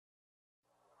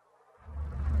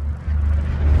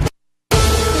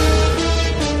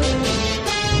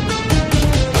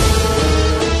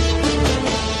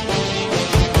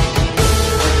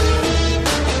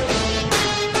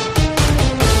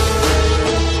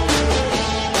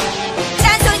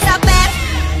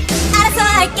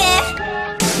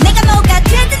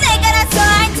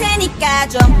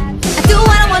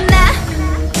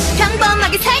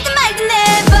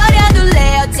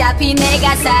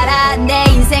살아 내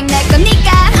인생 내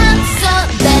거니까 I'm so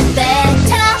bad bad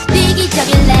차라리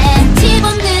이기적일래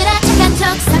지붕들아 착한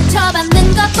척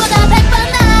상처받는 것보다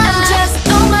 100번 나아 I'm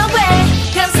just on my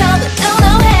way 감사도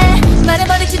노노해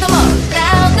말해버릴지도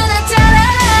몰라 누나처럼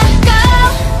Go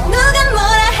누가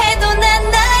뭐라 해도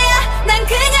난 나야 난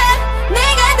그냥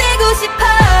내가 되고 싶어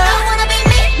I wanna be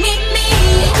me me me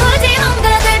굳이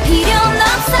뭔가 될 필요는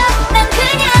없어 난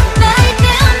그냥 너일 때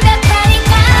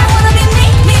완벽하니까 I wanna be me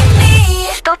me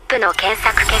me ストップの検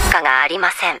索結果がありま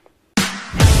せん。 I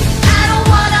don't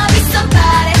wanna be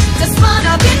somebody just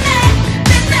wanna be me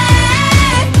me me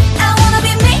I wanna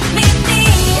be me me me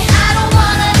I don't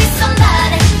wanna be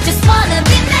somebody just wanna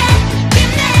be me me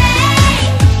me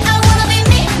I wanna be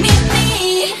me me me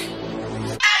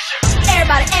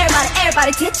Everybody everybody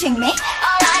everybody teaching me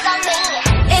All eyes on me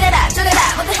이래라 저래라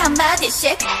모두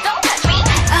한마디씩 Don't touch me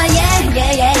Oh yeah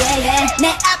yeah yeah yeah yeah 내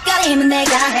앞가림은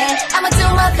내가 해 I'ma do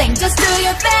my thing just do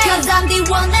your thing Cause I'm the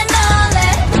one and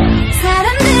only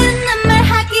사람들은 난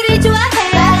말하기를 좋아해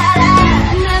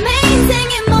남의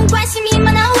인생에 뭔 관심이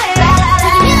많아 왜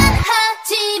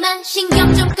미안하지만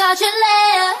신경 좀 꺼줄래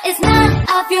It's none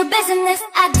of your business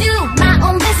I do my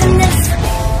own business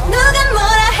누가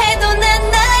뭐라 해도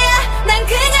난 나야 난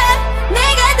그냥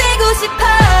내가 되고 싶어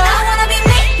I wanna be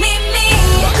me me me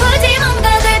굳이 뭔가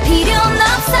될 필요는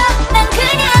없어 난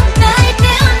그냥 너일 때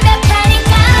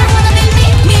완벽하니까 I wanna be me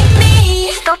me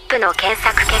me ストップの検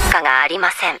索結果がありま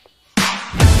せん。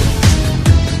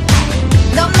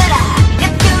 No matter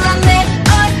if you love me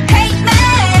or hate me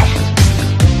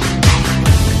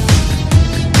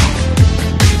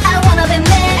I wanna be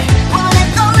me, one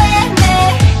and only me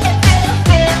If you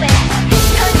feel me,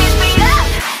 come give me up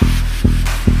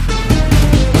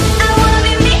I wanna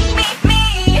be me, me, me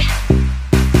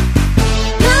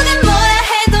누가 뭐라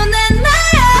해도 난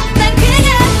나야 난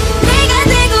그냥 내가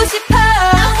되고 싶어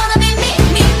I wanna be me,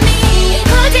 me, me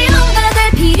굳이 뭔가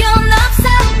될 필요는 없어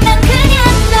난 그냥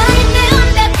너일 때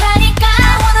완벽하니까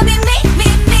I wanna be me, me,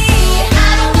 me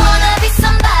I don't wanna be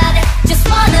somebody just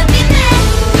wanna be me,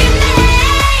 me, me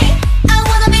I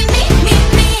wanna be me, me,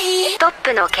 me ストッ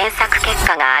プの検索結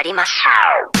果がありました。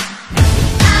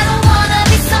 I don't wanna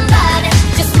be somebody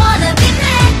just wanna